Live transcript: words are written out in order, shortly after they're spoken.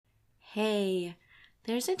Hey,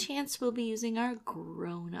 there's a chance we'll be using our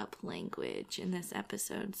grown-up language in this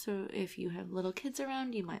episode, so if you have little kids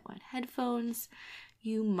around, you might want headphones.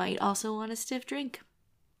 You might also want a stiff drink.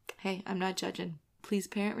 Hey, I'm not judging. Please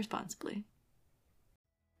parent responsibly.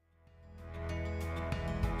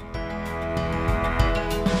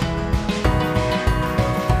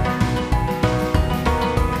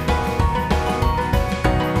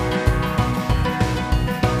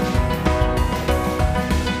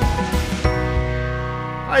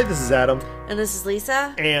 Hi, this is Adam. And this is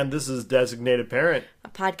Lisa. And this is Designated Parent. A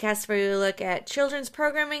podcast where we look at children's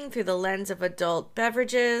programming through the lens of adult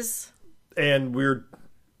beverages. And we're...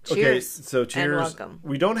 Cheers. Okay, so cheers. And welcome.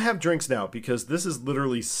 We don't have drinks now because this is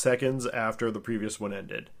literally seconds after the previous one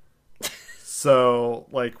ended. So,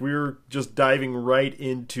 we're just diving right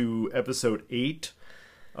into episode 8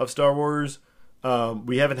 of Star Wars.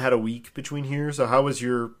 We haven't had a week between here, so how was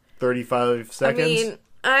your 35 seconds?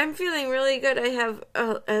 I'm feeling really good. I have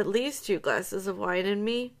at least 2 glasses of wine in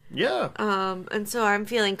me. Yeah. And so I'm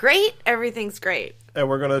feeling great. Everything's great. And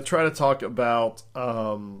we're going to try to talk about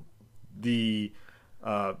the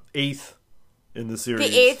 8th in the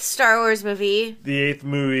series. The 8th Star Wars movie. The 8th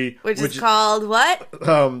movie. Which is called what?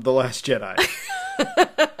 The Last Jedi.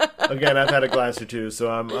 Again, I've had a glass or two,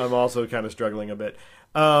 so I'm also kind of struggling a bit.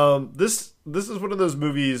 This is one of those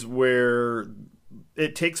movies where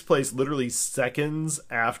it takes place literally seconds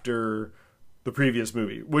after the previous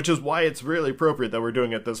movie, which is why it's really appropriate that we're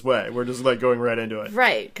doing it this way. We're just going right into it.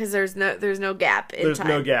 Right, because there's no gap in time. There's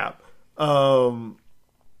no gap.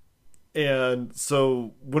 And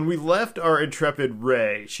so when we left our intrepid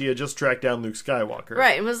Rey, she had just tracked down Luke Skywalker.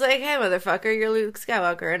 Right, and was like, hey, motherfucker, you're Luke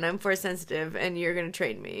Skywalker, and I'm Force sensitive, and you're going to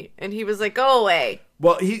train me. And he was like, go away.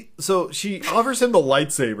 Well, so she offers him the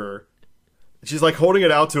lightsaber. She's holding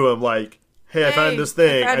it out to him hey, I found this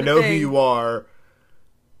thing. I know who you are.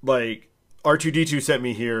 R2-D2 sent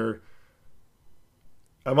me here.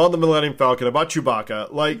 I'm on the Millennium Falcon. I'm about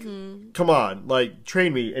Chewbacca. Come on.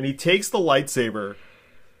 Train me. And he takes the lightsaber.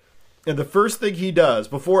 And the first thing he does,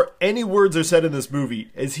 before any words are said in this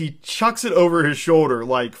movie, is he chucks it over his shoulder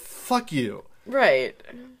fuck you. Right.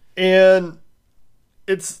 And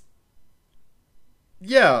it's...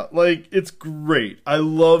 Yeah, it's great. I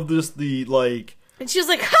love this, And she was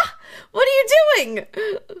like, ha! What are you doing?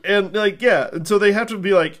 And and so they have to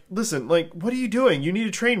be listen, what are you doing? You need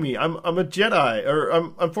to train me. I'm a Jedi, or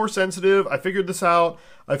I'm Force sensitive. I figured this out.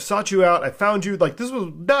 I've sought you out. I found you. This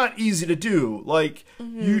was not easy to do.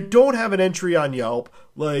 You don't have an entry on Yelp.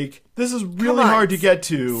 This is really hard to get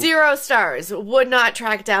to. 0 stars. Would not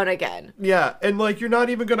track down again. Yeah, and you're not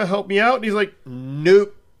even gonna help me out. And he's like,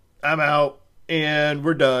 nope, I'm out, and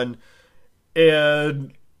we're done.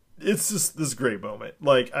 And it's just this great moment.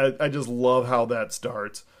 I just love how that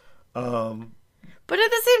starts. But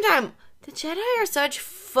at the same time, the Jedi are such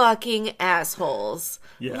fucking assholes.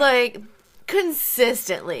 Yeah.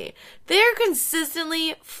 Consistently. They're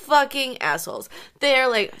consistently fucking assholes.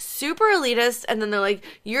 They're super elitist, and then they're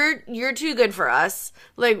you're too good for us.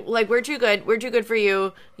 We're too good. We're too good for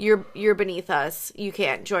you. You're beneath us. You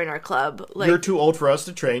can't join our club. You're too old for us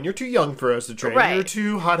to train. You're too young for us to train. Right. You're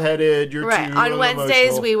too hot-headed. You're right. too On Wednesdays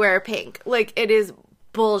emotional. we wear pink. It is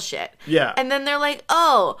bullshit. Yeah. And then they're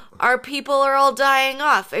oh, our people are all dying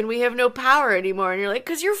off and we have no power anymore. And you're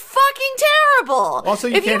because you're fucking terrible. Also,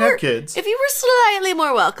 you can't have kids. If you were slightly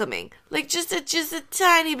more welcoming, just a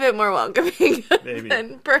tiny bit more welcoming, maybe,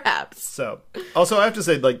 then perhaps. So, also I have to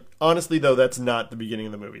say, honestly though, that's not the beginning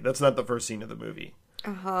of the movie. That's not the first scene of the movie.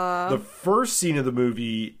 The first scene of the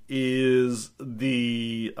movie is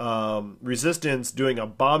the Resistance doing a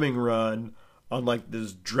bombing run on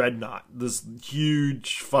this dreadnought, this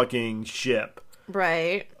huge fucking ship,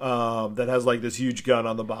 right? That has this huge gun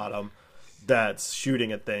on the bottom that's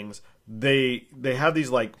shooting at things. They have these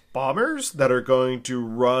bombers that are going to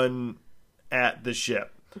run at the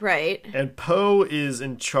ship, right? And Poe is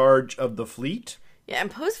in charge of the fleet. Yeah, and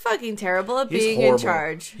Poe's fucking terrible at He's being horrible. in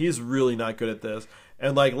charge. He's really not good at this.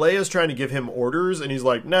 And Leia's trying to give him orders, and he's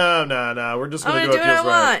like, "No, we're just gonna do what feels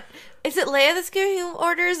right." Is it Leia that's giving him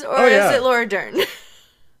orders, or is it Laura Dern?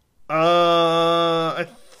 I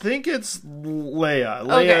think it's Leia.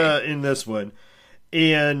 Leia in this one.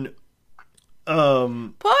 And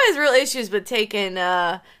Paul has real issues with taking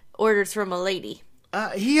orders from a lady.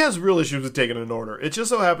 He has real issues with taking an order. It just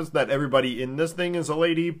so happens that everybody in this thing is a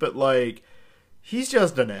lady, but he's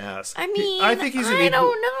just an ass. I mean, I think he's an I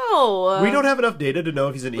don't know. We don't have enough data to know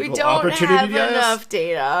if he's an equal opportunity. We don't have enough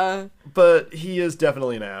data. But he is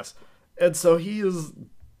definitely an ass. And so he's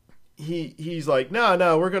I'm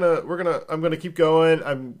gonna keep going.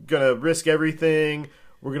 I'm gonna risk everything.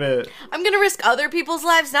 We're gonna. I'm gonna risk other people's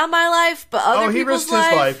lives, not my life, but other he people's risked life.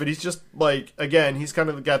 his life, but he's just like, again, he's kind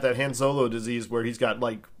of got that Han Solo disease where he's got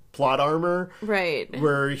like plot armor, Right.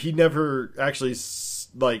 where he never actually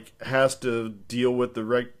like has to deal with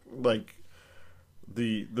the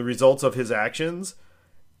the results of his actions,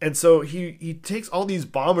 and so he takes all these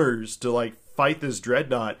bombers to like fight this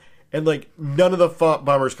dreadnought, and like none of the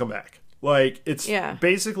bombers come back. Like it's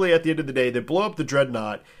basically at the end of the day, they blow up the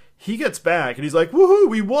dreadnought. He gets back and he's like, "Woohoo,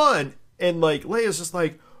 we won!" And like Leia's just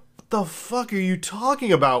like, "What the fuck are you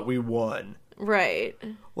talking about? We won." Right.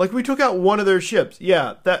 Like, we took out one of their ships.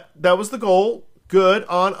 Yeah, that was the goal. Good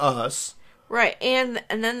on us. Right. And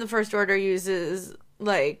then the First Order uses,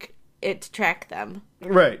 like, it to track them.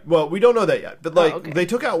 Right. Well, we don't know that yet. But, like, okay. they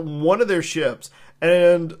took out one of their ships,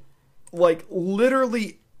 and, like,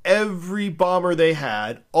 literally every bomber they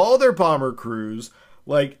had, all their bomber crews,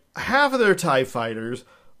 like, half of their TIE fighters,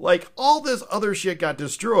 like, all this other shit got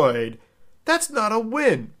destroyed. That's not a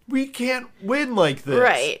win. We can't win like this.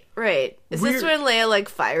 Right. Is this when Leia, like,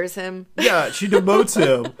 fires him? Yeah, she demotes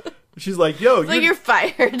him. She's like, yo, you're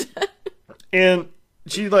fired. And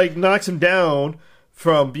she, like, knocks him down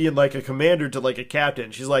from being, like, a commander to, like, a captain.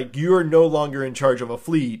 She's like, you're no longer in charge of a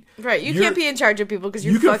fleet. Right, you can't be in charge of people because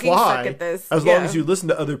you can fucking fly suck at this. as long as you listen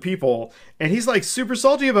to other people. And he's, like, super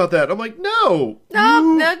salty about that. I'm like, no.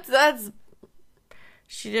 That's...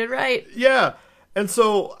 She did right. Yeah. And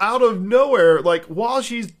so, out of nowhere, like, while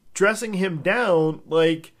she's dressing him down,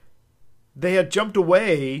 like, they had jumped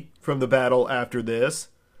away from the battle after this.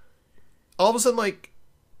 All of a sudden, like,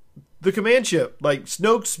 the command ship, like,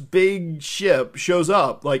 Snoke's big ship shows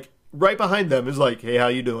up, like, right behind them is like, hey, how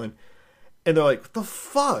you doing? And they're like, what the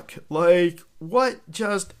fuck? Like, what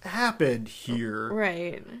just happened here?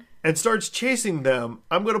 Right. And starts chasing them,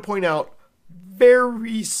 I'm going to point out,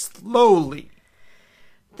 very slowly.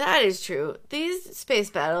 That is true. These space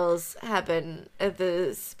battles happen at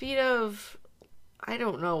the speed of, I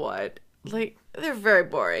don't know what. Like, they're very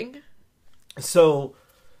boring. So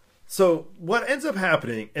what ends up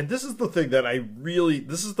happening, and this is the thing that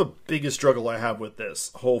this is the biggest struggle I have with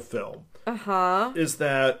this whole film. Is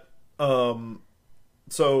that,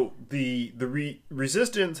 so the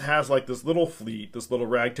Resistance has like this little fleet, this little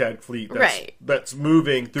ragtag fleet that's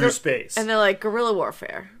moving through space. And they're like guerrilla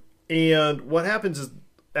warfare. And what happens is,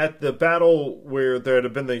 at the battle where there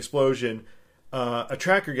had been the explosion, a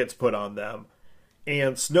tracker gets put on them,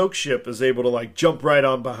 and Snoke's ship is able to like jump right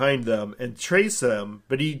on behind them and trace them,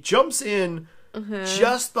 but he jumps in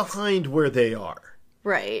just behind where they are.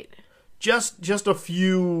 Right. Just a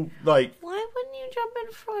few, like... Why wouldn't you jump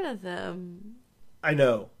in front of them? I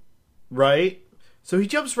know. Right? So he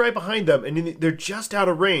jumps right behind them, and they're just out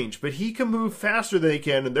of range, but he can move faster than they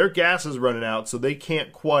can, and their gas is running out, so they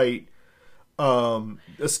can't quite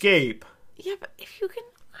escape. Yeah, but if you can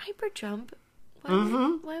hyper jump, why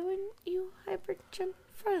wouldn't you hyper jump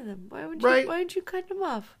in front of them? Why would you cut them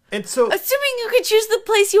off? And so, assuming you could choose the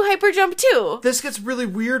place you hyper jump to. This gets really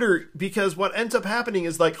weirder because what ends up happening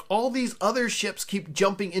is like all these other ships keep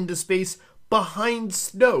jumping into space behind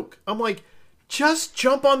Snoke. I'm like, just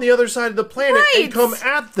jump on the other side of the planet and come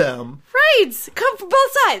at them. Right, come from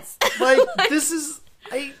both sides. Like this is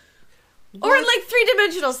Or in, like,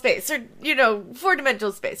 3-dimensional space, or,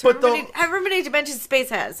 4-dimensional space. However many dimensions space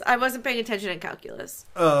has. I wasn't paying attention in calculus.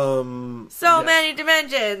 Many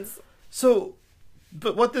dimensions. So,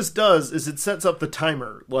 but what this does is it sets up the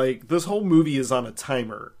timer. Like, this whole movie is on a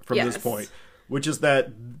timer from this point, which is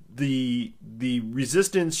that the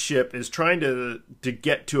Resistance ship is trying to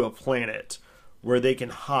get to a planet where they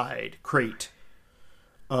can hide, crate.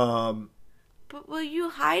 But will you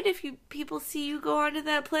hide if people see you go onto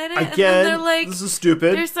that planet? Again, and then they're like, this is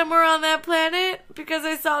stupid. They're somewhere on that planet because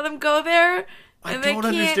I saw them go there. I don't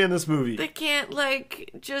understand this movie. They can't, like,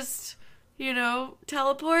 just,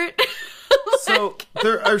 teleport. So,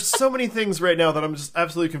 there are so many things right now that I'm just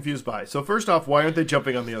absolutely confused by. So, first off, why aren't they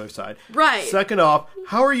jumping on the other side? Right. Second off,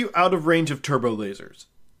 how are you out of range of turbo lasers?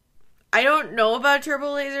 I don't know about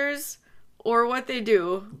turbo lasers or what they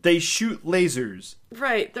do. They shoot lasers.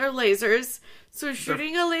 Right, they're lasers. So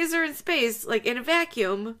shooting a laser in space, like in a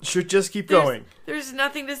vacuum, should just keep going. There's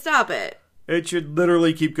nothing to stop it. It should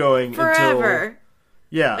literally keep going forever.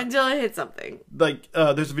 Until it hits something. Like,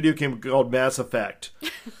 there's a video game called Mass Effect.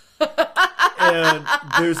 And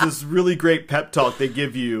there's this really great pep talk they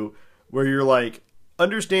give you where you're like,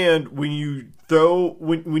 understand when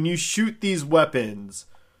you shoot these weapons,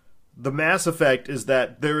 the mass effect is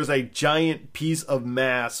that there is a giant piece of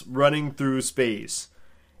mass running through space,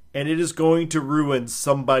 and it is going to ruin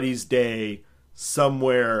somebody's day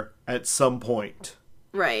somewhere at some point.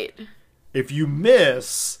 Right. If you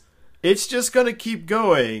miss, it's just going to keep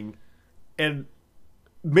going, and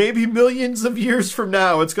maybe millions of years from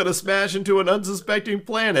now, it's going to smash into an unsuspecting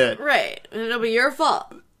planet. Right. And it'll be your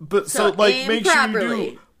fault. But so like, aim make properly. sure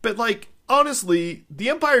you do. But like, honestly, the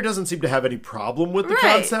Empire doesn't seem to have any problem with the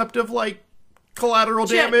Right. concept of like collateral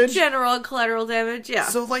damage. General collateral damage, yeah.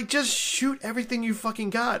 So like, just shoot everything you fucking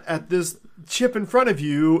got at this chip in front of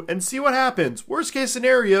you and see what happens. Worst case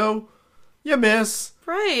scenario, you miss.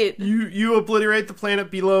 Right. You obliterate the planet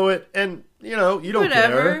below it, and you know you don't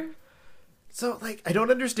care. So like, I don't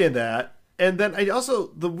understand that. And then I also,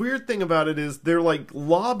 the weird thing about it is they're like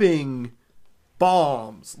lobbing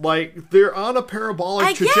bombs, like they're on a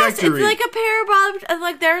parabolic trajectory. Guess it's like a parabolic, and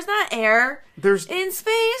like there's not air. There's in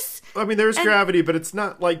space. I mean, there's gravity, but it's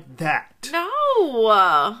not like that.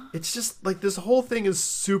 No. It's just like this whole thing is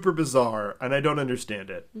super bizarre, and I don't understand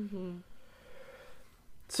it. Mm-hmm.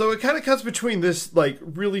 So it kind of cuts between this like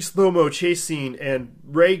really slow-mo chase scene and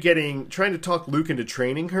Rey trying to talk Luke into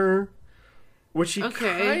training her, which he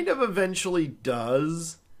kind of eventually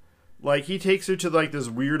does. Like, he takes her to like this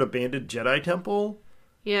weird abandoned Jedi temple.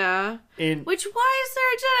 Yeah. And why is there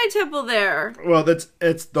a Jedi temple there? Well,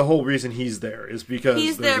 it's the whole reason he's there is because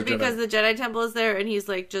he's there because the Jedi temple is there, and he's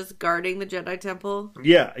like just guarding the Jedi temple.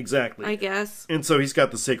 Yeah, exactly. I guess. And so he's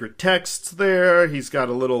got the sacred texts there. He's got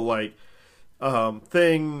a little like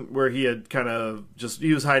thing where he had kind of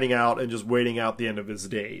he was hiding out and just waiting out the end of his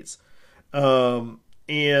days.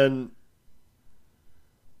 And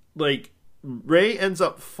like Rey ends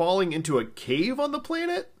up falling into a cave on the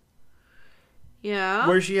planet. Yeah.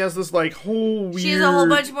 Where she has this like whole weird... She has a whole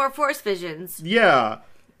bunch more Force visions. Yeah.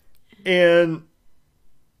 And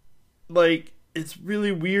like it's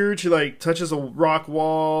really weird. She like touches a rock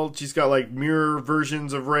wall. She's got like mirror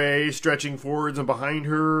versions of Rey stretching forwards and behind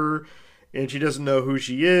her. And she doesn't know who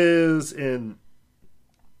she is. And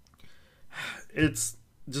it's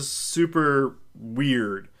just super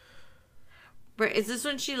weird. Is this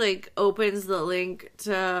when she like opens the link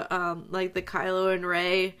to like the Kylo and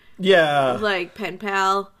Rey like pen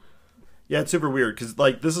pal? Yeah, it's super weird because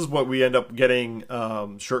like this is what we end up getting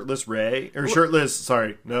shirtless Rey or shirtless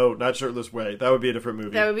not shirtless Rey. That would be a different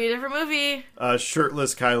movie.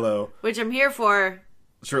 Shirtless Kylo. Which I'm here for.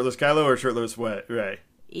 Shirtless Kylo or shirtless Rey?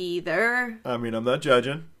 Either. I mean, I'm not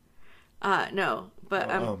judging. No, but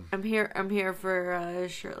I'm here for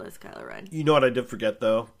shirtless Kylo Ren. You know what I did forget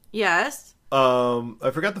though? Yes.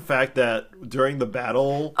 I forgot the fact that during the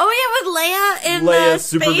battle... Oh, yeah, with Leia in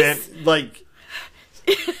Superman, space? like...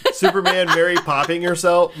 Superman Mary Poppins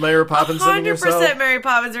herself. 100% Mary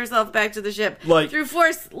Poppins herself back to the ship. Like, through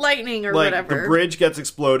force lightning or like, whatever. The bridge gets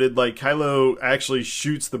exploded. Like, Kylo actually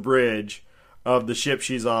shoots the bridge of the ship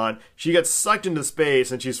she's on. She gets sucked into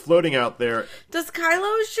space and she's floating out there. Does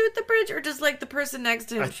Kylo shoot the bridge or does, like, the person next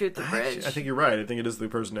to him shoot the bridge? I think you're right. I think it is the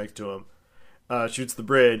person next to him. Shoots the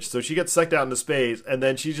bridge, so she gets sucked out into space, and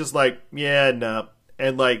then she's just like, yeah, no,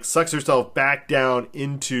 and like sucks herself back down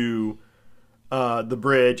into the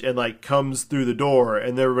bridge, and like comes through the door,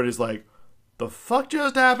 and everybody's like, the fuck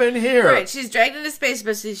just happened here? Right, she's dragged into space,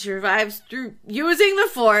 but she survives through using the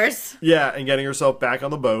Force. Yeah, and getting herself back on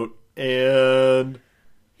the boat, and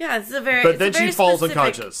yeah, it's a very. But then she falls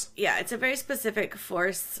unconscious. Yeah, it's a very specific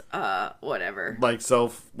Force, whatever, like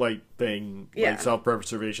thing, like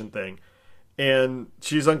self-preservation thing. And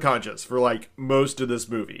she's unconscious for, like, most of this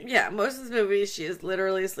movie. Yeah, most of this movie, she is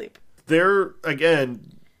literally asleep.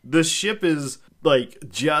 Again, the ship is, like,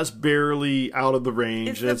 just barely out of the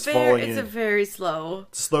range. It's falling in. It's a very slow...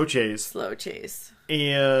 Slow chase. Slow chase.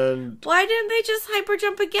 And... Why didn't they just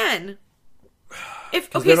hyperjump again?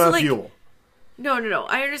 Because they don't have fuel. No.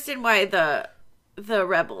 I understand why the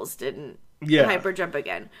rebels didn't hyperjump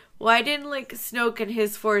again. Why didn't, like, Snoke and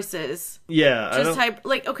his forces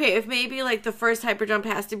okay, if maybe, like, the first hyperjump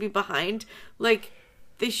has to be behind, like,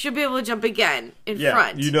 they should be able to jump again in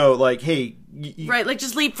front. You know, like, hey... right, like,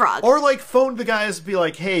 just leapfrog. Or, like, phone the guys and be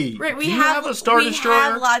like, hey, do you have a Star Destroyer? We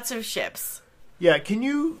have lots of ships. Yeah, can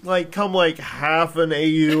you, like, come, like, half an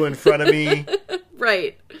AU in front of me?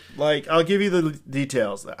 Right. Like, I'll give you the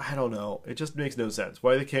details. I don't know. It just makes no sense.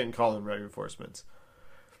 Why they can't call in reinforcements.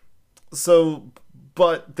 So...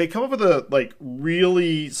 But they come up with a, like,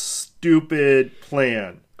 really stupid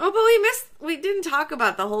plan. Oh, but we didn't talk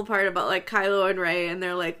about the whole part about, like, Kylo and Rey and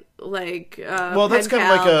their, well, that's kind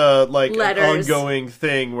of like an ongoing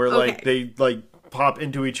thing where, like, they, like, pop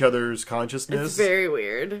into each other's consciousness. It's very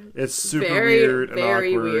weird. It's super weird and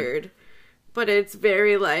very awkward. Weird. But it's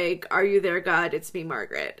very, like, are you there, God? It's me,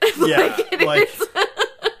 Margaret. Yeah,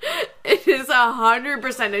 it is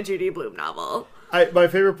 100% a Judy Blume novel. My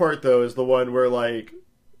favorite part, though, is the one where, like,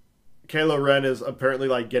 Kylo Ren is apparently,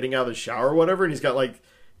 like, getting out of the shower or whatever, and he's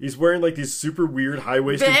He's wearing like these super weird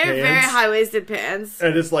high-waisted pants. Very high-waisted pants.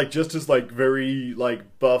 And it's like just his like very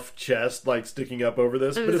like buff chest like sticking up over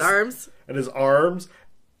this. And his arms. And his arms.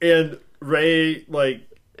 And Ray like...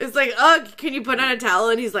 It's like, can you put on a towel?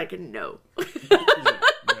 And he's like, no. No.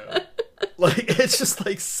 Like, it's just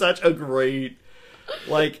like such a great...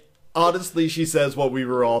 Like, honestly, she says what we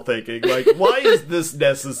were all thinking. Like, why is this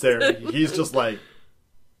necessary? He's just like,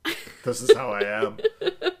 this is how I am.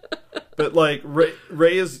 But like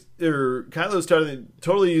Ray is, or Kylo's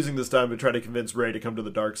totally using this time to try to convince Ray to come to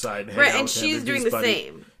the dark side and hang out and with him. she's doing the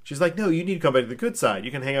same. She's like, no, you need to come back to the good side.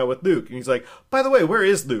 You can hang out with Luke. And he's like, by the way, where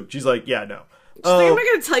is Luke? She's like, yeah, no. She's like, I'm not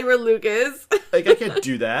going to tell you where Luke is. Like, I can't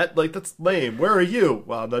do that. Like, that's lame. Where are you?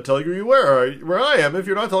 Well, I'm not telling you where I am if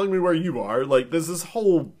you're not telling me where you are. Like, there's this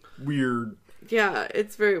whole weird... Yeah,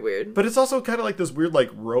 it's very weird. But it's also kind of like this weird, like,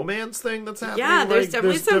 romance thing that's happening. Yeah, there's like,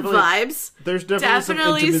 definitely some vibes. There's definitely some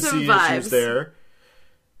intimacy vibes. Issues there.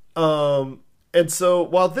 And so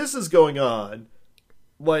while this is going on,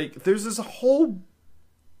 like, there's this whole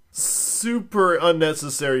super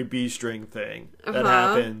unnecessary B-string thing that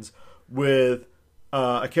happens with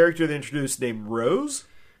a character they introduced named Rose.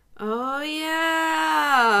 Oh,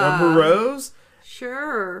 yeah. Remember Rose?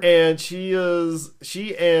 Sure. And she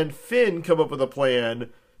and Finn come up with a plan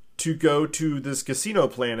to go to this casino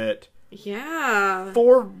planet. Yeah.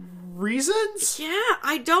 For reasons? Yeah,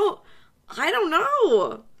 I don't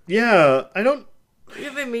know. Yeah, I don't...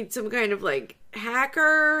 If they meet some kind of, like,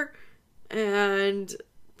 hacker, and,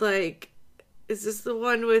 like, is this the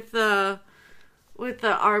one with the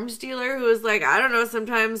arms dealer who was like, I don't know,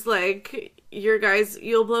 sometimes, like,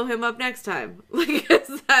 you'll blow him up next time. Like,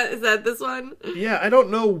 is that this one? Yeah, I don't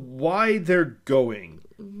know why they're going.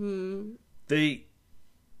 Mm-hmm.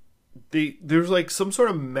 There's like some sort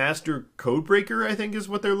of master code breaker, I think is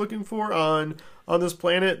what they're looking for on this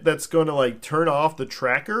planet that's going to like turn off the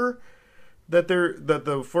tracker that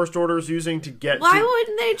the First Order is using to get Why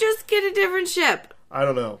wouldn't they just get a different ship? I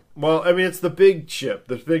don't know. Well, I mean, it's the big ship.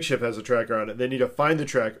 The big ship has a tracker on it. They need to find the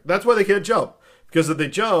tracker. That's why they can't jump. Because if they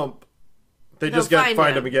jump, they'll just got to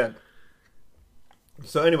find him again.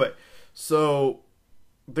 So anyway,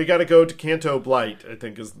 they got to go to Canto Blight, I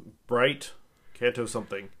think is Bright? Canto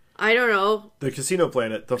something. I don't know. The casino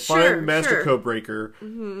planet. To find Master Codebreaker.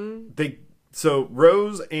 Mm-hmm. So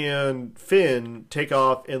Rose and Finn take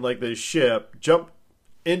off in like this ship, jump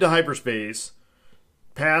into hyperspace,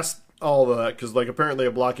 past all that, because like apparently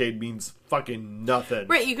a blockade means fucking nothing.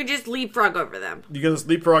 Right, you can just leapfrog over them. You can just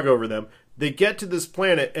leapfrog over them. They get to this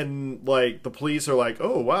planet and like the police are like,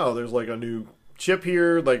 oh wow, there's like a new ship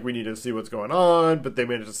here, like we need to see what's going on, but they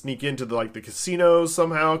managed to sneak into the casinos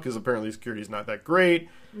somehow because apparently security's not that great.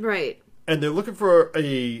 Right. And they're looking for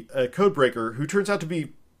a code breaker who turns out to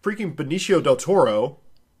be freaking Benicio del Toro.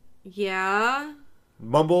 Yeah.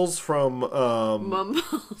 Mumbles from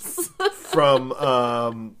Mumbles. from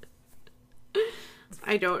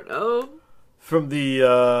I don't know. From the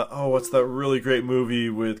what's that really great movie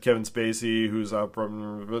with Kevin Spacey who's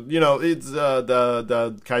from it's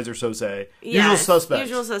the Kaiser Sose. Yes, Usual Suspects.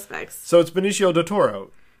 Usual Suspects. So it's Benicio del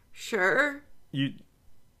Toro. Sure.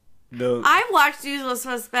 No. I've watched Usual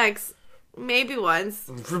Suspects maybe once.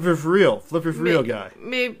 Flipper for real guy.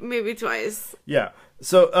 Maybe twice. Yeah.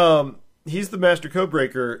 So he's the master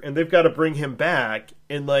codebreaker and they've got to bring him back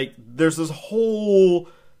and like there's this whole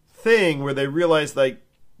thing where they realize like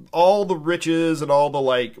all the riches and all the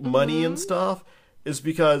like money and stuff is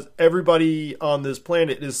because everybody on this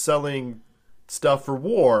planet is selling stuff for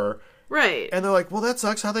war. Right. And they're like, well, that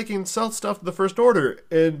sucks how they can sell stuff to the First Order.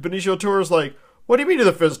 And Benicio Toro's like, what do you mean to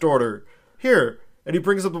the First Order? Here. And he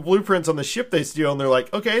brings up the blueprints on the ship they steal and they're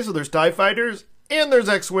like, okay, so there's TIE fighters and there's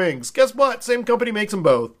X-Wings. Guess what? Same company makes them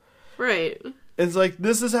both. Right. It's like,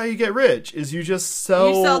 this is how you get rich, is you just sell...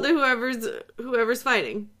 You sell to whoever's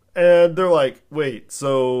fighting. And they're like, wait,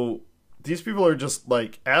 so these people are just,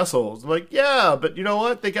 like, assholes. I'm like, yeah, but you know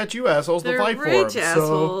what? They got you assholes to fight for them. They're rich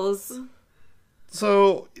assholes.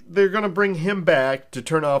 So they're going to bring him back to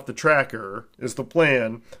turn off the tracker, is the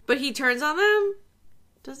plan. But he turns on them?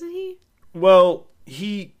 Doesn't he? Well,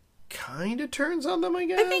 he kind of turns on them, I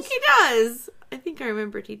guess? I think he does. I think I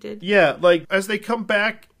remembered he did. Yeah, like, as they come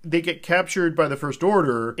back, they get captured by the First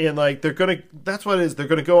Order, and, like, that's what it is, they're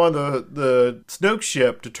gonna go on the Snoke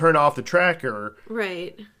ship to turn off the tracker.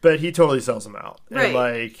 Right. But he totally sells them out. Right. And,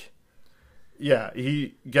 like, yeah,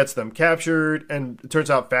 he gets them captured, and it turns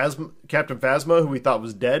out Captain Phasma, who we thought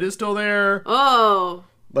was dead, is still there. Oh.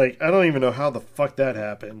 Like, I don't even know how the fuck that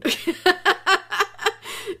happened.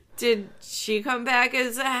 Did she come back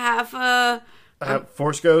as a half a...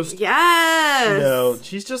 Force Ghost? Yes! No,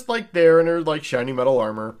 she's just, like, there in her, like, shiny metal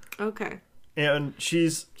armor. Okay. And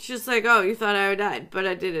she's just like, oh, you thought I died, but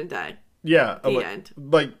I didn't die. Yeah. The end.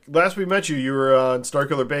 Like, last we met you, you were on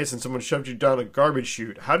Starkiller Base and someone shoved you down a garbage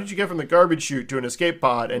chute. How did you get from the garbage chute to an escape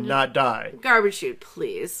pod and not die? Garbage chute,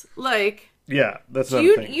 please. Like... Yeah, that's not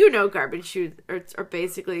a thing. You know garbage chutes are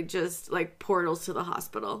basically just, like, portals to the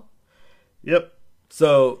hospital. Yep.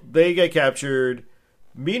 So, they get captured.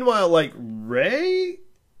 Meanwhile, like, Rey...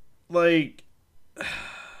 Like...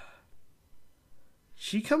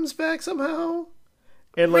 she comes back somehow?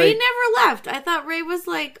 And Rey like, never left. I thought Rey was,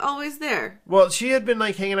 like, always there. Well, she had been,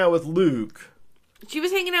 like, hanging out with Luke. She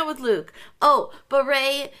was hanging out with Luke. Oh, but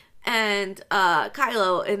Rey and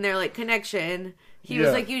Kylo, in their, like, connection... He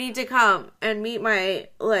was like, you need to come and meet my,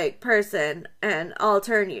 like, person, and I'll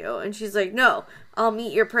turn you. And she's like, no, I'll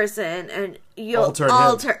meet your person, and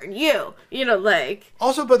I'll turn you. You know, like...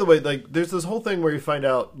 Also, by the way, like, there's this whole thing where you find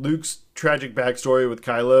out Luke's tragic backstory with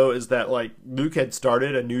Kylo is that, like, Luke had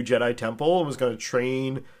started a new Jedi temple and was going to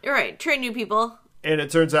train... You're right, train new people. And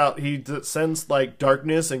it turns out he sensed, like,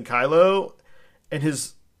 darkness in Kylo, and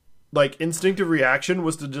his... like, instinctive reaction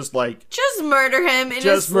was to just, like... Just murder him in his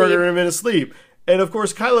sleep. Just murder him in his sleep. And, of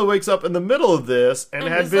course, Kylo wakes up in the middle of this and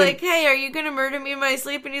had he's been... like, hey, are you going to murder me in my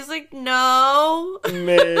sleep? And he's like, no.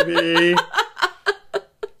 Maybe.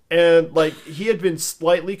 And, like, he had been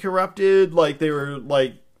slightly corrupted. Like, they were,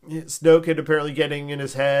 like... Snoke had apparently getting in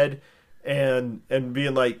his head and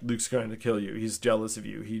being like, Luke's going to kill you. He's jealous of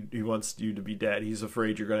you. He wants you to be dead. He's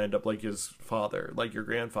afraid you're going to end up like his father, like your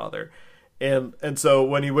grandfather. And so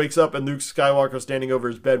when he wakes up and Luke Skywalker's standing over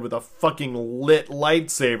his bed with a fucking lit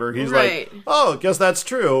lightsaber, he's like, oh, guess that's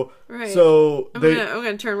true. Right. So I'm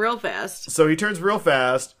gonna turn real fast. So he turns real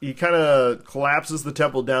fast. He kind of collapses the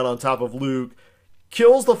temple down on top of Luke,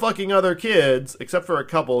 kills the fucking other kids, except for a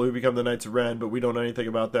couple who become the Knights of Ren, but we don't know anything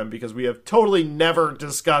about them because we have totally never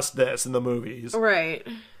discussed this in the movies. Right.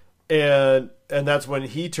 And that's when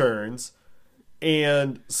he turns.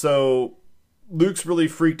 And so... Luke's really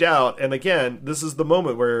freaked out, and again, this is the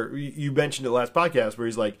moment where you mentioned it last podcast, where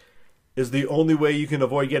he's like, is the only way you can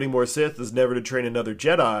avoid getting more Sith is never to train another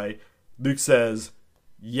Jedi? Luke says,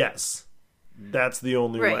 yes, that's the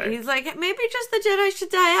only way. He's like, maybe just the Jedi should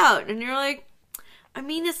die out. And you're like, I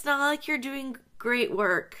mean, it's not like you're doing great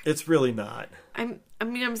work. It's really not. I'm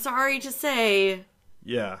sorry to say,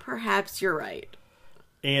 yeah, perhaps you're right.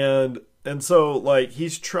 And so, like,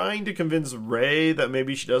 he's trying to convince Rey that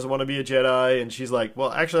maybe she doesn't want to be a Jedi, and she's like,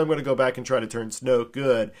 well, actually, I'm going to go back and try to turn Snoke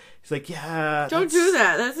good. He's like, yeah. Don't do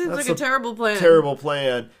that. That seems like a terrible plan. Terrible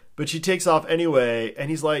plan. But she takes off anyway,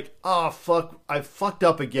 and he's like, oh, fuck, I fucked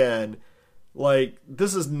up again. Like,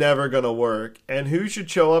 this is never going to work. And who should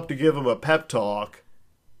show up to give him a pep talk?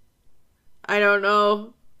 I don't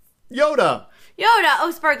know. Yoda!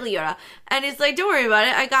 Sparkly Yoda. And he's like, don't worry about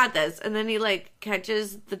it, I got this. And then he, like,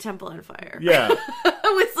 catches the temple on fire. Yeah.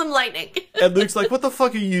 With some lightning. And Luke's like, what the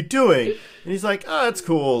fuck are you doing? And he's like, oh, it's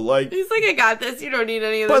cool. Like, he's like, I got this, you don't need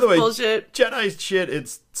any of this bullshit. Jedi shit,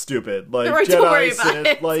 it's stupid. Like, right, Jedi, don't worry about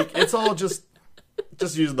it. Like, it's all just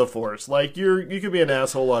using the Force. Like, you could be an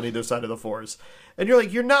asshole on either side of the Force. And you're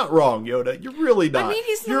like, you're not wrong, Yoda. You're really not. I mean,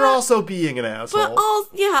 you're also being an asshole.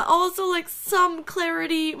 But also, like, some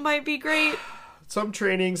clarity might be great. Some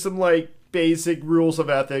training, some, like, basic rules of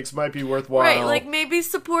ethics might be worthwhile. Right, like, maybe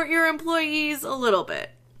support your employees a little bit.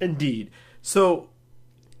 Indeed. So,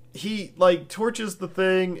 he, like, torches the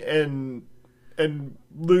thing, and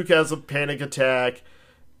Luke has a panic attack,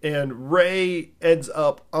 and Rey ends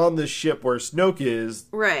up on the ship where Snoke is.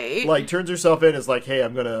 Right. Like, turns herself in, is like, hey,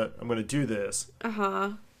 I'm gonna do this.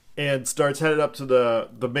 Uh-huh. And starts headed up to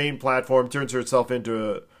the main platform, turns herself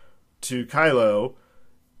into to Kylo.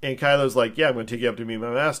 And Kylo's like, yeah, I'm going to take you up to meet my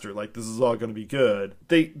master. Like, this is all going to be good.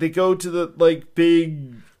 They go to the, like,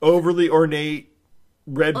 big, overly ornate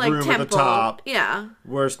red room temple at the top. Yeah.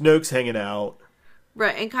 Where Snoke's hanging out.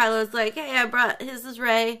 Right, and Kylo's like, hey, this is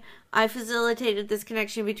Rey. I facilitated this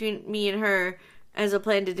connection between me and her as a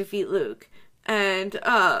plan to defeat Luke. And,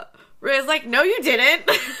 Rey's like, no, you didn't.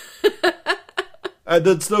 And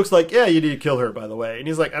then Snoke's like, yeah, you need to kill her, by the way. And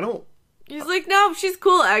he's like, He's like, no, she's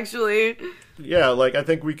cool, actually. Yeah, like, I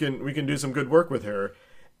think we can do some good work with her.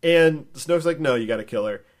 And Snoke's like, no, you gotta kill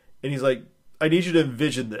her. And he's like, I need you to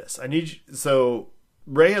envision this. So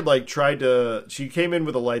Rey had, like, she came in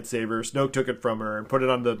with a lightsaber. Snoke took it from her and put it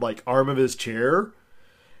on the, like, arm of his chair.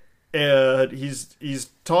 And he's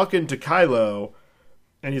talking to Kylo.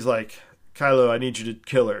 And he's like, Kylo, I need you to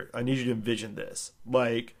kill her. I need you to envision this.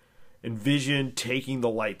 Like, envision taking the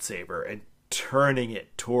lightsaber and turning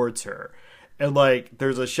it towards her. And, like,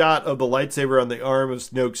 there's a shot of the lightsaber on the arm of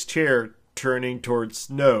Snoke's chair turning towards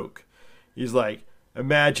Snoke. He's like,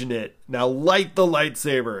 Imagine it. Now light the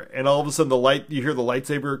lightsaber. And all of a sudden you hear the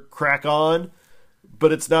lightsaber crack on,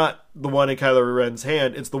 but it's not the one in Kylo Ren's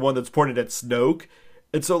hand. It's the one that's pointed at Snoke.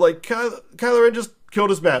 And so, like, Kylo Ren just killed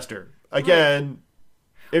his master. Again,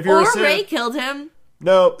 if you're or a Sith, Rey killed him.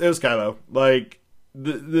 No, it was Kylo. Like,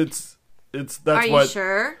 that's Are you what...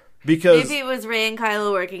 sure? Because... Maybe it was Rey and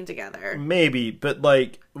Kylo working together. Maybe, but,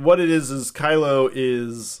 like, what it is Kylo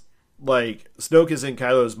is... Like, Snoke is in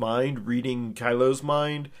Kylo's mind, reading Kylo's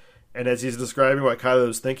mind, and as he's describing what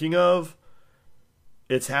Kylo's thinking of,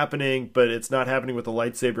 it's happening, but it's not happening with the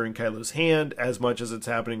lightsaber in Kylo's hand as much as it's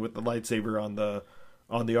happening with the lightsaber on the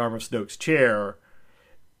arm of Snoke's chair.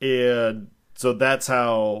 And so that's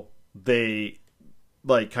how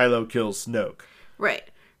Kylo kills Snoke. Right.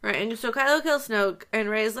 And so Kylo kills Snoke, and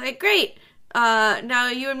Rey's like, great, now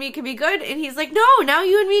you and me can be good. And he's like, no, now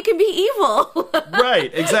you and me can be evil.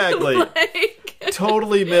 Right, exactly.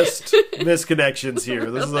 Totally missed misconnections here.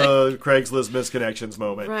 This is a Craigslist misconnections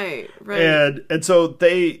moment. Right. And so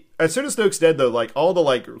as soon as Snoke's dead, though, like, all the,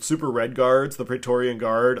 like, super red guards, the Praetorian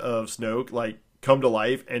Guard of Snoke, like, come to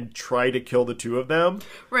life and try to kill the two of them.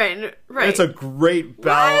 Right. It's a great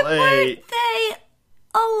ballet. Why weren't they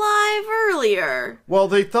alive earlier? Well,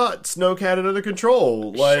 they thought Snoke had it under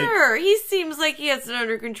control. Like, sure, he seems like he has it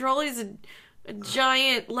under control. He's a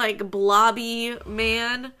giant, like, blobby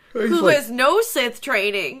man who has no Sith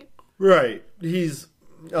training. Right. He's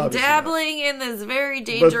dabbling in this very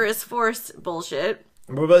dangerous Force bullshit.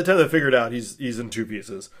 But by the time they figure it out, he's in two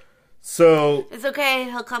pieces. So it's okay.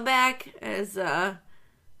 He'll come back as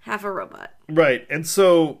half a robot. Right. And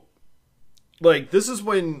so, like, this is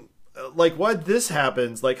when... Like, why this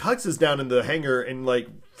happens, like, Hux is down in the hangar, and, like,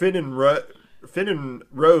 Finn and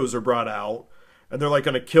Rose are brought out, and they're, like,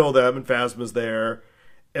 gonna kill them, and Phasma's there,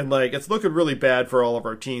 and, like, it's looking really bad for all of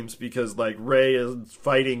our teams, because, like, Rey is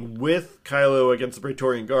fighting with Kylo against the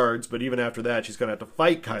Praetorian Guards, but even after that, she's gonna have to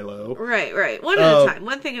fight Kylo. Right. One at a time.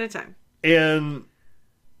 One thing at a time. And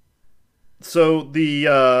so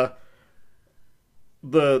the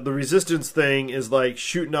resistance thing is, like,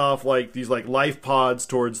 shooting off, like, these, like, life pods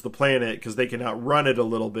towards the planet because they can outrun it a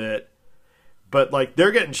little bit, but, like,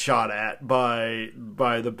 they're getting shot at by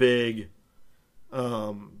the big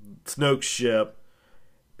Snoke ship.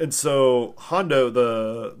 And so Hondo,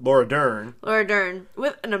 the Laura Dern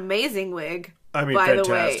with an amazing wig. I mean, by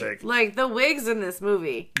fantastic. The way. Like, the wigs in this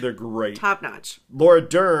movie, they're great, top notch. Laura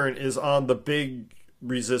Dern is on the big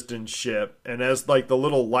resistance ship, and as, like, the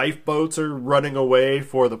little lifeboats are running away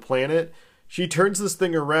for the planet, she turns this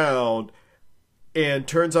thing around and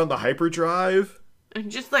turns on the hyperdrive and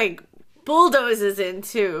just, like, bulldozes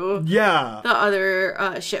into the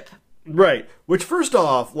other ship. Right. Which, first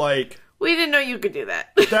off, like, we didn't know you could do that.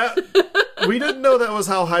 We didn't know that was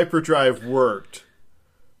how hyperdrive worked,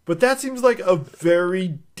 but that seems like a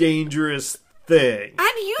very dangerous thing.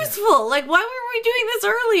 And useful. Like, why were we doing this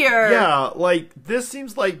earlier? Yeah, like, this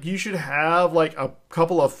seems like you should have, like, a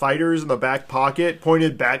couple of fighters in the back pocket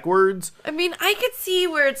pointed backwards. I mean, I could see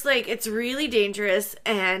where it's, like, it's really dangerous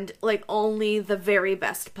and, like, only the very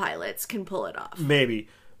best pilots can pull it off. Maybe.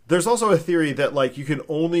 There's also a theory that, like, you can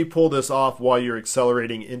only pull this off while you're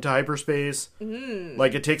accelerating into hyperspace.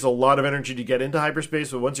 Like, it takes a lot of energy to get into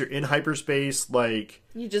hyperspace, but once you're in hyperspace, like,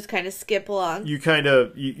 you just kind of skip along. You can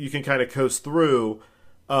kind of coast through,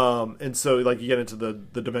 and so, like, you get into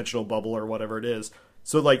the dimensional bubble or whatever it is.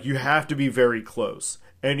 So, like, you have to be very close,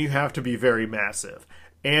 and you have to be very massive,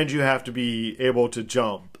 and you have to be able to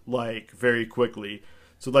jump, like, very quickly.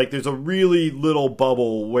 So, like, there's a really little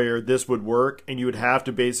bubble where this would work, and you would have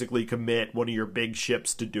to basically commit one of your big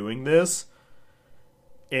ships to doing this.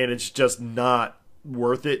 And it's just not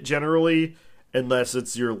worth it, generally, unless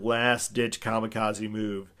it's your last-ditch kamikaze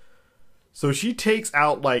move. So she takes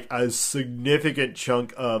out, like, a significant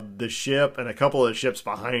chunk of the ship and a couple of ships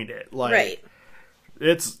behind it. Like, right.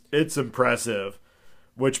 It's impressive,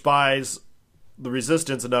 which buys the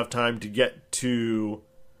Resistance enough time to get to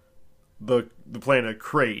the planet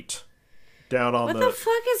Crate down on What the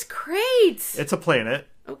fuck is Crate? It's a planet.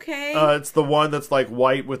 Okay. It's the one that's, like,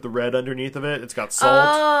 white with the red underneath of it. It's got salt.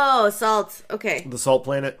 Oh, salt. Okay. The salt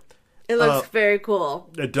planet. It looks very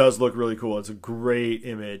cool. It does look really cool. It's a great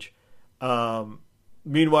image.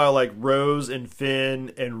 Meanwhile, like, Rose and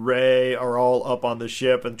Finn and Rey are all up on the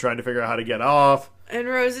ship and trying to figure out how to get off. And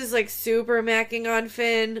Rose is, like, super macking on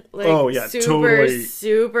Finn. Like, oh, yeah, totally.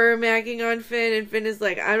 Super macking on Finn. And Finn is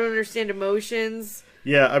like, I don't understand emotions.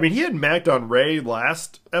 Yeah, I mean, he had macked on Rey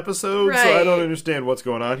last episode, right. So I don't understand what's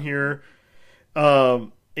going on here.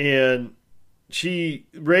 And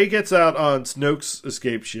Rey gets out on Snoke's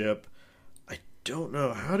escape ship. I don't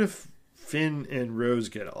know. How did Finn and Rose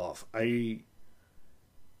get off?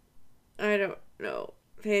 I don't know.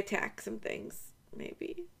 They attack some things,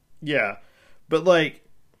 maybe. Yeah. But, like,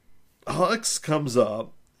 Hux comes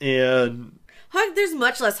up, and... There's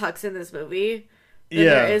much less Hux in this movie than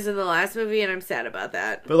there is in the last movie, and I'm sad about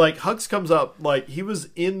that. But, like, Hux comes up, like, he was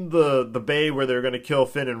in the bay where they're going to kill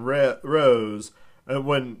Finn and Rose, and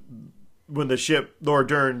when the ship, Laura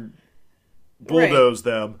Dern, bulldozed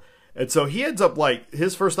them. And so he ends up, like,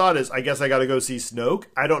 his first thought is, I guess I gotta go see Snoke.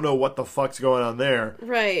 I don't know what the fuck's going on there.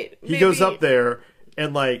 Right. He goes up there,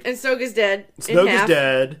 and, like... And Snoke is dead. Snoke is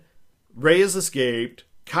dead. Rey has escaped.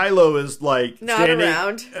 Kylo is, like... Not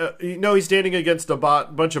around. No, he's standing against a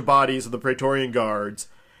bunch of bodies of the Praetorian Guards.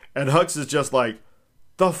 And Hux is just like,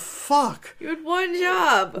 the fuck? You had one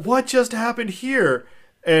job. What just happened here?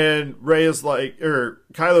 And Rey is like...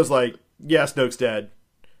 Kylo's like, yeah, Snoke's dead.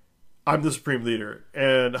 I'm the Supreme Leader.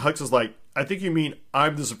 And Hux is like, I think you mean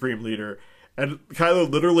I'm the Supreme Leader. And Kylo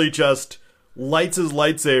literally just lights his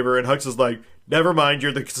lightsaber, and Hux is like, never mind,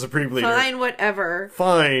 you're the Supreme Leader. Fine, whatever.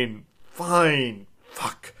 Fine.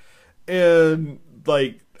 Fuck. And,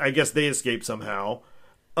 like, I guess they escape somehow.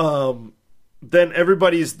 Then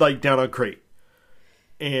everybody's, like, down on Crate.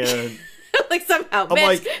 And... like, somehow.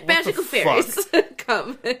 Magical fairies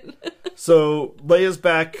come in. So, Leia's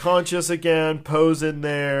back conscious again. Poe's in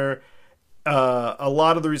there. A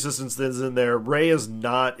lot of the Resistance is in there. Rey is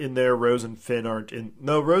not in there. Rose and Finn aren't in...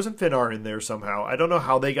 No, Rose and Finn are in there somehow. I don't know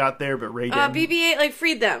how they got there, but Rey didn't. BB-8, like,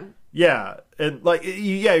 freed them. Yeah. And, like,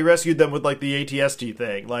 he rescued them with, like, the ATST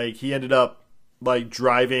thing. Like, he ended up, like,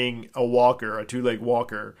 driving a walker, a two-leg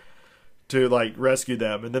walker, to, like, rescue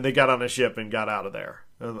them. And then they got on a ship and got out of there.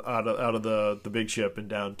 Out of the big ship and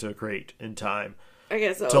down to Crate in time. I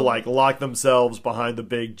guess so. To, like, lock themselves behind the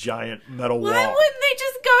big, giant metal wall. Why wouldn't they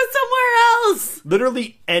just go somewhere else?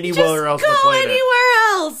 Literally anywhere else on the Just planet. go anywhere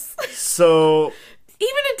else. So...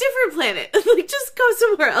 Even a different planet. Like, just go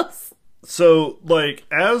somewhere else. So, like,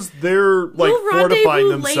 as they're, like, We'll fortifying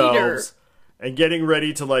rendezvous themselves later. and getting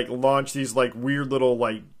ready to, like, launch these, like, weird little,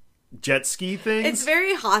 like, jet ski things. It's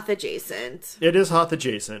very Hoth adjacent. It is Hoth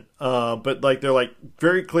adjacent. But, like, they're, like,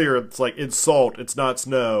 very clear. It's, like, it's salt. It's not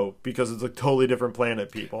snow because it's a totally different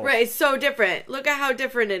planet, people. Right, it's so different. Look at how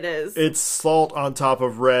different it is. It's salt on top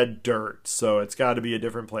of red dirt, so it's got to be a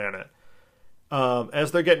different planet.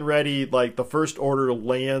 As they're getting ready, like, the First Order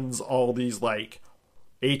lands all these, like,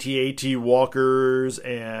 AT-AT walkers,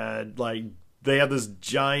 and, like, they have this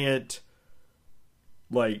giant,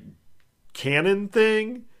 like, cannon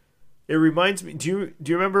thing. It reminds me... Do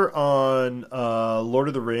you remember on Lord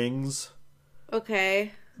of the Rings?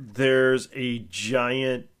 Okay. There's a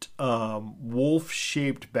giant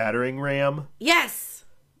wolf-shaped battering ram. Yes!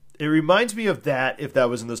 It reminds me of that if that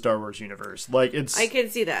was in the Star Wars universe. Like, it's... I can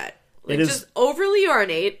see that. Like, it is just overly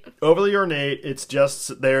ornate. overly ornate. It's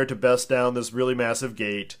just there to bust down this really massive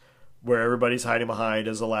gate where everybody's hiding behind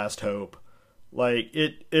as a last hope. Like,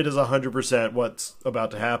 it is 100% what's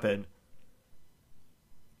about to happen.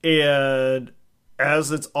 And as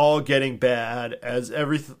it's all getting bad, as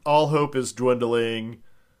all hope is dwindling,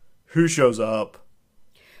 who shows up?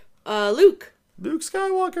 Luke. Luke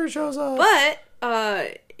Skywalker shows up.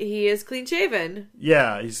 But, he is clean shaven.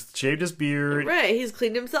 Yeah, he's shaved his beard. Right, he's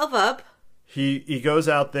cleaned himself up. He goes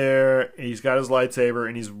out there, and he's got his lightsaber,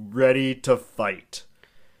 and he's ready to fight.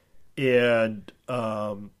 And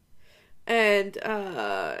Kylo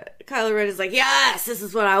Ren is like, yes, this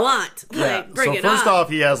is what I want. Like, bring it on. So first off,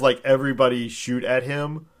 he has, like, everybody shoot at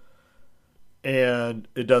him, and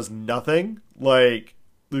it does nothing. Like,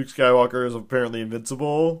 Luke Skywalker is apparently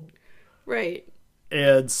invincible. Right.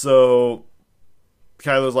 And so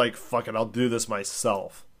Kylo's like, fuck it, I'll do this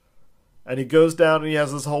myself. And he goes down and he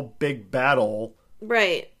has this whole big battle.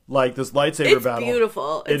 Right. Like, this lightsaber battle. It's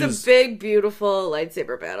beautiful. It's a big, beautiful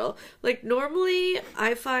lightsaber battle. Like, normally,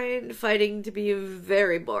 I find fighting to be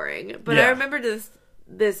very boring. But Yeah. I remember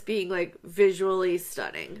this being, like, visually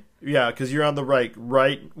stunning. Yeah, because you're on the right,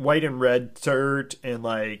 white and red dirt, and,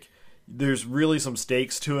 like, there's really some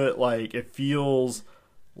stakes to it. Like, it feels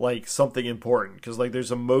like something important. Because, like,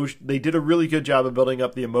 there's emotion. They did a really good job of building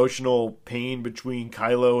up the emotional pain between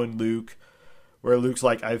Kylo and Luke. Where Luke's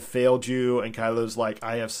like, I've failed you, and Kylo's like,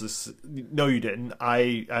 no, you didn't.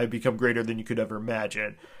 I've become greater than you could ever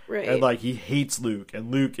imagine. Right. And, like, he hates Luke, and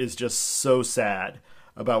Luke is just so sad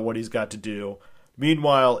about what he's got to do.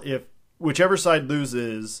 Meanwhile, if whichever side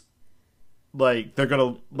loses, like, they're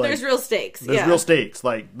gonna, like... There's real stakes, There's real stakes.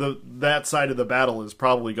 Like, that side of the battle is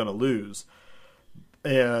probably gonna lose.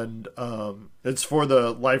 And, it's for the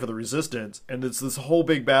life of the Resistance, and it's this whole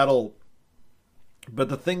big battle. But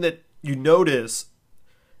the thing that you notice...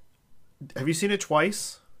 Have you seen it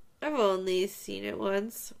twice? I've only seen it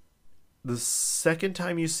once. the second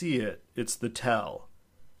time you see it, it's the tell.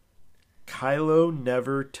 Kylo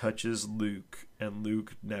never touches Luke, and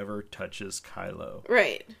Luke never touches Kylo.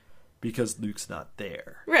 Right. Because Luke's not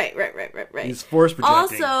there. Right. He's force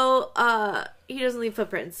projecting. Also, he doesn't leave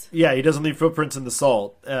footprints. Yeah, he doesn't leave footprints in the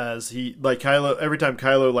salt. As he, like Kylo, every time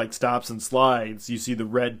Kylo like stops and slides, you see the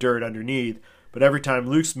red dirt underneath. But every time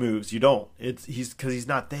Luke moves, you don't. Because he's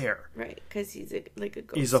not there. Right, because he's like a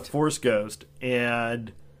ghost. He's a force ghost,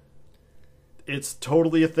 and it's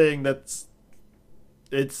totally a thing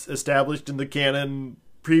it's established in the canon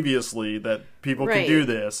previously that people can do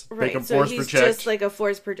this. They can so force he's project just like a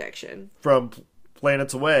force projection from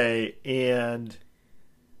planets away, and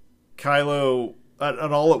Kylo,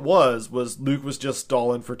 and all it was Luke was just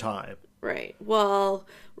stalling for time. Right. Well,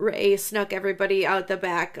 Rey snuck everybody out the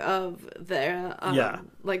back of their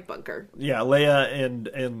like bunker. Yeah, Leia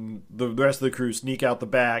and the rest of the crew sneak out the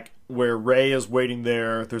back where Rey is waiting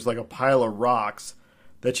there. There's like a pile of rocks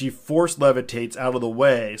that she force levitates out of the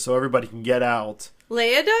way so everybody can get out.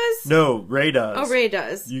 Leia does? No, Rey does. Oh, Rey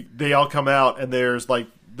does. They all come out, and there's like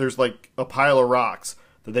a pile of rocks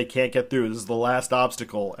that they can't get through. This is the last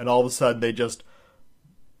obstacle, and all of a sudden they just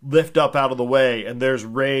lift up out of the way, and there's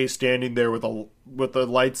Rey standing there with a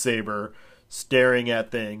lightsaber staring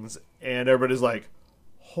at things, and everybody's like,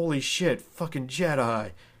 holy shit, fucking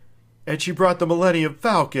Jedi. And she brought the Millennium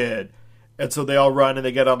Falcon. And so they all run and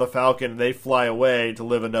they get on the Falcon and they fly away to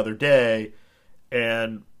live another day,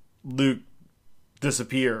 and Luke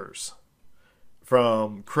disappears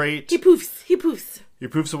from Crate. He poofs. He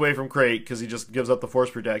poofs away from Crate because he just gives up the force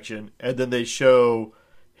protection, and then they show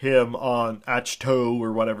him on Ahch-To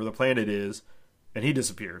or whatever the planet is, and he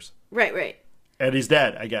disappears. Right. And he's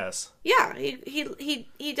dead, I guess. Yeah,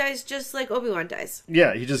 he dies just like Obi-Wan dies.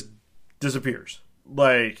 Yeah, he just disappears.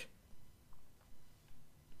 Like,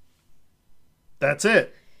 that's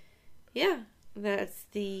it. Yeah, that's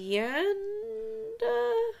the end.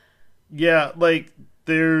 Yeah, like,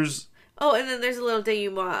 there's... Oh, and then there's a little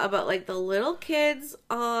denouement about, like, the little kids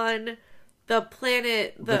on the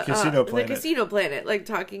planet... The casino planet. The casino planet, like,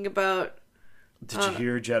 talking about... Did you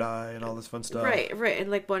hear Jedi and all this fun stuff? Right,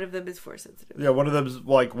 and, like, one of them is force sensitive. Yeah, one of them,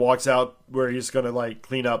 like, walks out where he's gonna, like,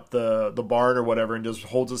 clean up the barn or whatever, and just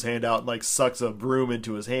holds his hand out and, like, sucks a broom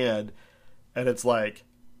into his hand, and it's like...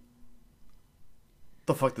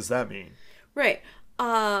 the fuck does that mean? Right.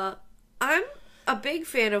 I'm a big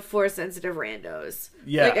fan of force sensitive randos.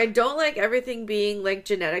 Yeah. Like, I don't like everything being like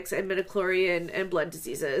genetics and midichlorian and blood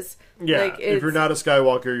diseases. Yeah. Like, if you're not a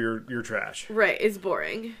Skywalker, you're trash. Right. It's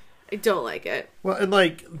boring. I don't like it. Well, and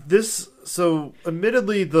like this, so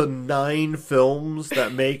admittedly, the 9 films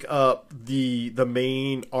that make up the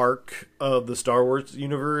main arc of the Star Wars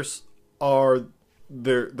universe are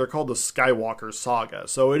they're called the Skywalker Saga.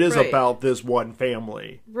 So it is about this one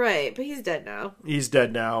family. Right, but he's dead now. He's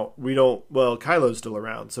dead now. Kylo's still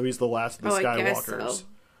around, so he's the last of the Skywalkers. I guess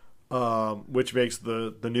so. Which makes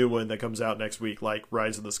the new one that comes out next week, like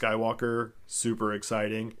Rise of the Skywalker, super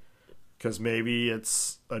exciting. Because maybe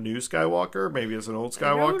it's a new Skywalker, maybe it's an old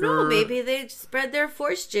Skywalker. I don't know. Maybe they spread their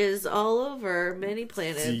force jizz all over many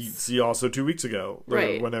planets. See also 2 weeks ago.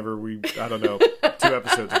 Right. Whenever I don't know, 2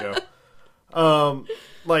 episodes ago.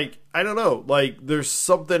 Like, I don't know. Like, there's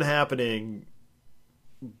something happening,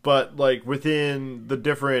 but, like, within the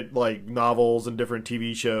different, like, novels and different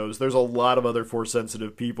TV shows, there's a lot of other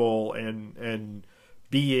force-sensitive people and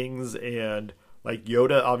beings, and... like,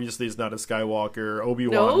 Yoda obviously is not a Skywalker.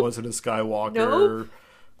 Obi-Wan wasn't a Skywalker. Nope.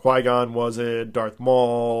 Qui-Gon wasn't. Darth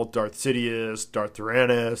Maul, Darth Sidious, Darth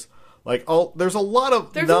Tyrannus. Like, there's a lot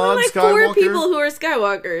of There's non-Skywalker. only like 4 people who are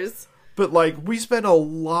Skywalkers. But, like, we spend a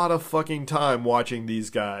lot of fucking time watching these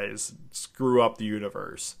guys screw up the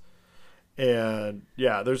universe. And,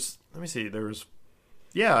 yeah, there's... let me see.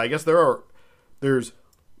 I guess there's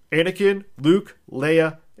Anakin, Luke,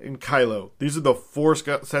 Leia, and Kylo. These are the 4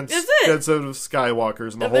 sensitive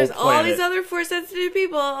Skywalkers in the whole there's planet. all these other force sensitive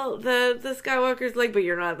people. The Skywalker's like, but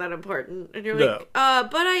you're not that important. And you're like,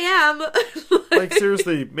 but I am. Like,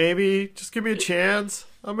 seriously, maybe just give me a chance.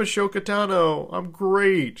 I'm Ashoka Tano. I'm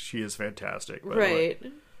great. She is fantastic, by the way.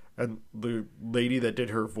 And the lady that did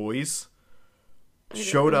her voice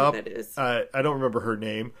showed up. Who that is. I don't remember her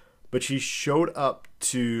name, but she showed up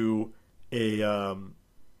to a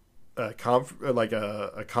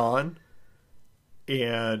con,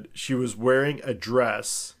 and she was wearing a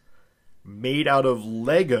dress made out of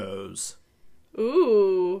Legos.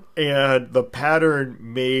 Ooh. And the pattern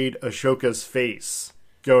made Ashoka's face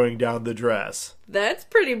going down the dress. That's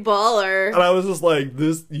pretty baller. And I was just like,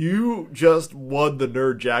 you just won the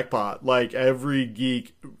nerd jackpot. Like, every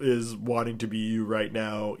geek is wanting to be you right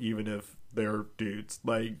now, even if they're dudes.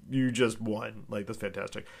 Like, you just won. Like, that's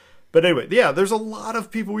fantastic. But anyway, yeah, there's a lot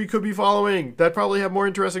of people we could be following that probably have more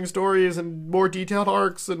interesting stories and more detailed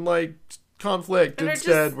arcs and, like, conflict. And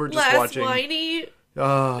Instead, we're just less watching. whiny.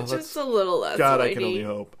 Ah, Just a little less God, whiny. I can only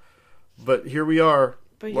hope. But here we are.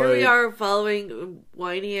 But here we are following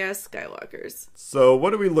whiny-ass Skywalkers. So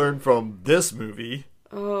what did we learn from this movie?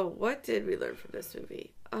 Oh, what did we learn from this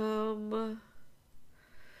movie?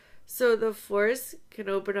 So the Force can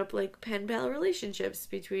open up, like, pen pal relationships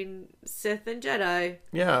between Sith and Jedi.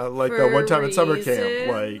 Yeah, like for that one time at summer camp, reasons.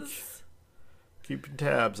 like keeping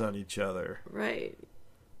tabs on each other. Right.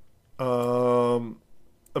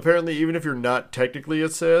 Apparently, even if you're not technically a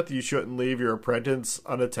Sith, you shouldn't leave your apprentice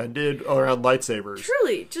unattended around lightsabers.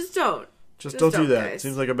 Truly, just don't. Just don't do that. Guys.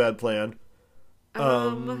 Seems like a bad plan.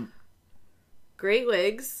 Great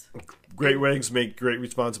wigs. Great wings make great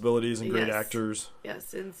responsibilities and great Yes. actors.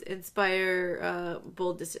 Yes, inspire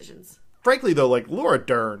bold decisions. Frankly, though, like Laura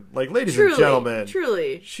Dern, like ladies Truly, and gentlemen,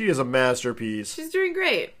 truly. she is a masterpiece. She's doing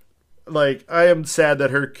great. Like, I am sad that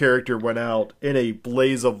her character went out in a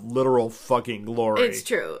blaze of literal fucking glory. It's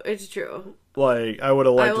true. It's true. Like, I would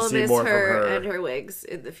have liked I will to see miss more her from her. and her wigs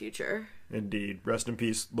in the future. Indeed. Rest in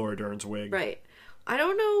peace, Laura Dern's wig. Right. I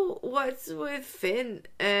don't know what's with Finn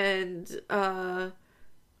and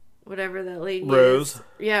whatever that lady Rose. is.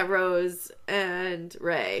 Yeah, Rose and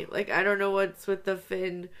Rey. Like, I don't know what's with the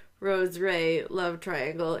Finn, Rose, Rey love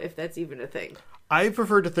triangle, if that's even a thing. I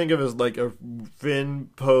prefer to think of it as like a Finn,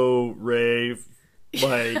 Poe, Rey,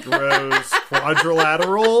 like Rose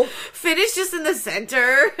quadrilateral. Finn is just in the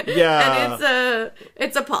center. Yeah. And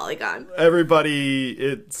it's a polygon.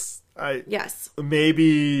 Everybody, Yes.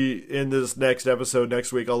 maybe in this next episode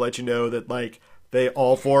next week, I'll let you know that like they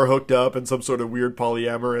all four hooked up in some sort of weird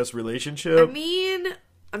polyamorous relationship. I mean,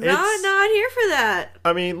 I'm It's- not here for that.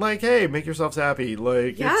 I mean, like, hey, make yourselves happy.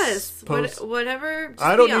 Like, Yes. it's Whatever. just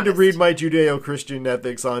I don't be need to honest. read my Judeo-Christian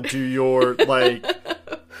ethics onto your like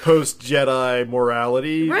post-Jedi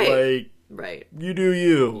morality. Right. Like, Right. you do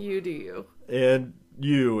you, You do you. and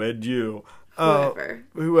you.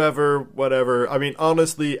 Whoever. Whatever. I mean,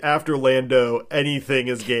 honestly, after Lando, anything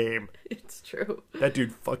is game. It's true. That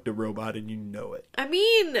dude fucked a robot, and you know it. I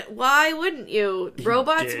mean, why wouldn't you?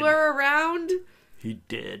 Robots did. were around. He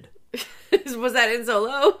did. Was that in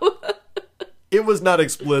Solo? It was not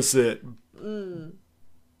explicit,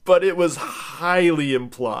 but it was highly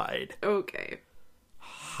implied. Okay.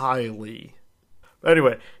 Highly.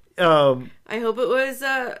 Anyway, I hope it was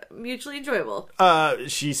mutually enjoyable.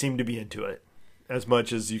 she seemed to be into it as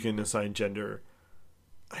much as you can assign gender.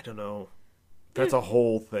 I don't know. That's a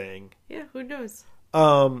whole thing. Yeah, who knows?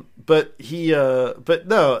 But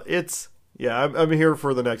no, it's, yeah, I'm here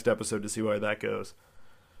for the next episode to see where that goes.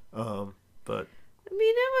 But I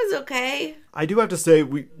mean, it was okay. I do have to say,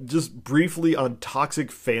 we just briefly on toxic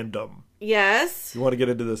fandom. Yes. You want to get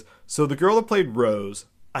into this? So the girl that played Rose,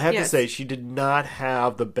 I have to Yes. say, she did not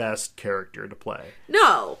have the best character to play.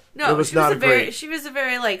 No. It was she not was a very great. she was a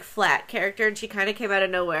very like flat character, and she kind of came out of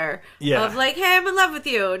nowhere. Yeah. Of like, hey, I'm in love with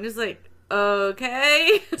you, and it's like,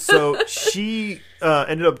 okay. So she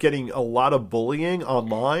ended up getting a lot of bullying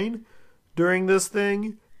online during this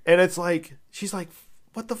thing, and it's like, she's like,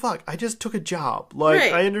 what the fuck? I just took a job. Like,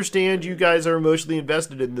 Right. I understand you guys are emotionally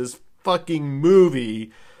invested in this fucking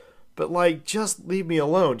movie, but like, just leave me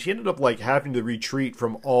alone. She ended up like having to retreat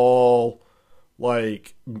from all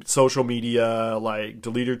like social media, like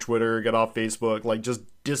delete her Twitter, get off Facebook, like just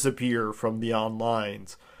disappear from the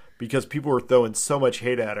onlines because people were throwing so much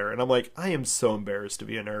hate at her. And I'm like, I am so embarrassed to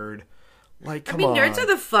be a nerd. Like, come on. Nerds are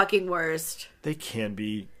the fucking worst. They can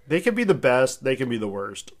be. They can be the best. They can be the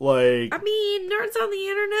worst. Like, I mean, nerds on the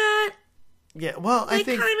internet, yeah, well, they I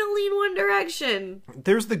think kind of lean one direction.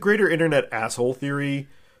 there's the greater internet asshole theory,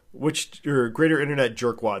 or greater internet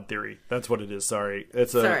jerkwad theory. That's what it is. Sorry.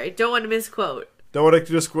 It's a, Sorry, don't want to misquote. don't want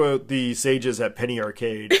to just quote the sages at Penny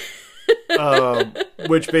Arcade,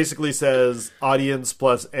 which basically says audience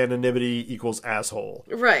plus anonymity equals asshole.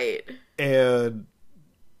 Right. And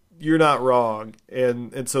you're not wrong.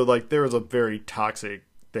 And so, like, there was a very toxic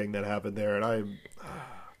thing that happened there, and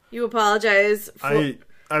You apologize for,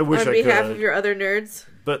 I wish on I behalf could. of your other nerds.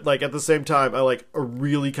 But, like, at the same time, I, like,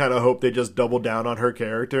 really kind of hope they just double down on her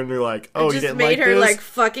character, and they're like, oh, you Just didn't made like her this? like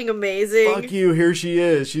fucking amazing. Fuck you, here she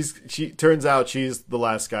is. She turns out she's the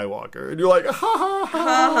last Skywalker. And you're like, ha ha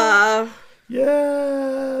ha. Haha.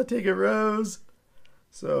 Yeah, take it, Rose.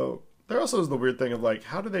 So, there also is the weird thing of, like,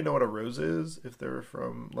 how do they know what a rose is if they're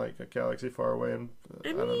from, like, a galaxy far away? And I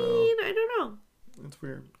don't know. mean, I don't know. It's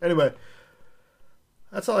weird. Anyway,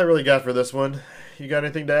 that's all I really got for this one. You got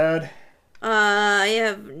anything to add? I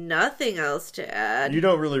have nothing else to add. You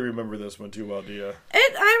don't really remember this one too well, do you?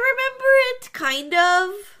 I remember it kind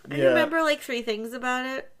of. I Yeah. remember like 3 things about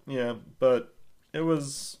it. Yeah, but it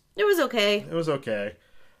was okay. It was okay.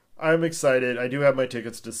 I'm excited. I do have my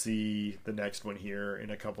tickets to see the next one here in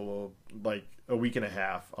like a week and a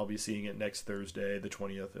half. I'll be seeing it next Thursday, the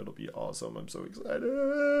 20th. It'll be awesome. I'm so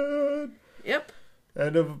excited. Yep.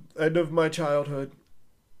 End of my childhood.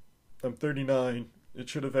 I'm 39. It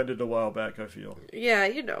should have ended a while back, I feel. Yeah,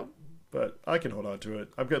 you know. But I can hold on to it.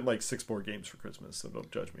 I'm getting like 6 board games for Christmas, so don't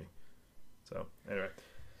judge me. So, anyway.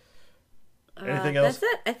 Anything else?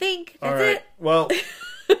 That's it. I think that's All right. it. Well,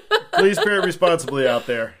 please parent responsibly out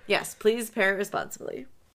there. Yes, please parent responsibly.